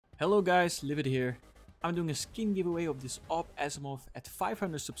Hello guys, Livid here. I'm doing a skin giveaway of this Op Asimov at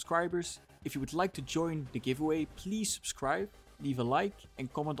 500 subscribers. If you would like to join the giveaway, please subscribe, leave a like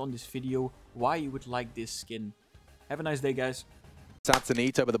and comment on this video why you would like this skin. Have a nice day guys.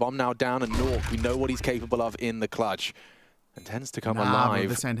 Satsanito, but the bomb now down, and Nawwk, we know what he's capable of in the clutch. And tends to come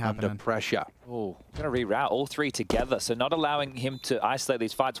alive under pressure. Oh, going to reroute all three together, so not allowing him to isolate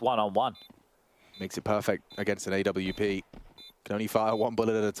these fights one-on-one. Makes it perfect against an AWP. Can only fire one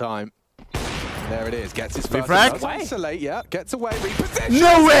bullet at a time. There it is. Gets his first. Isolate, yeah. Gets away. Reposition.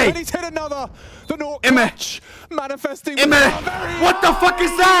 No way! And he's hit another. The Nawwk clutch. Manifesting. What the fuck is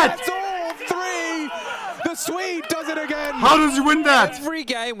that? That's all three. The Swede does it again. How does he win that? Every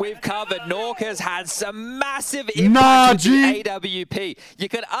game we've covered, Nawwk has had some massive impact with the AWP. You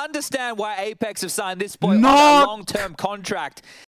can understand why Apex have signed this boy on a long-term contract.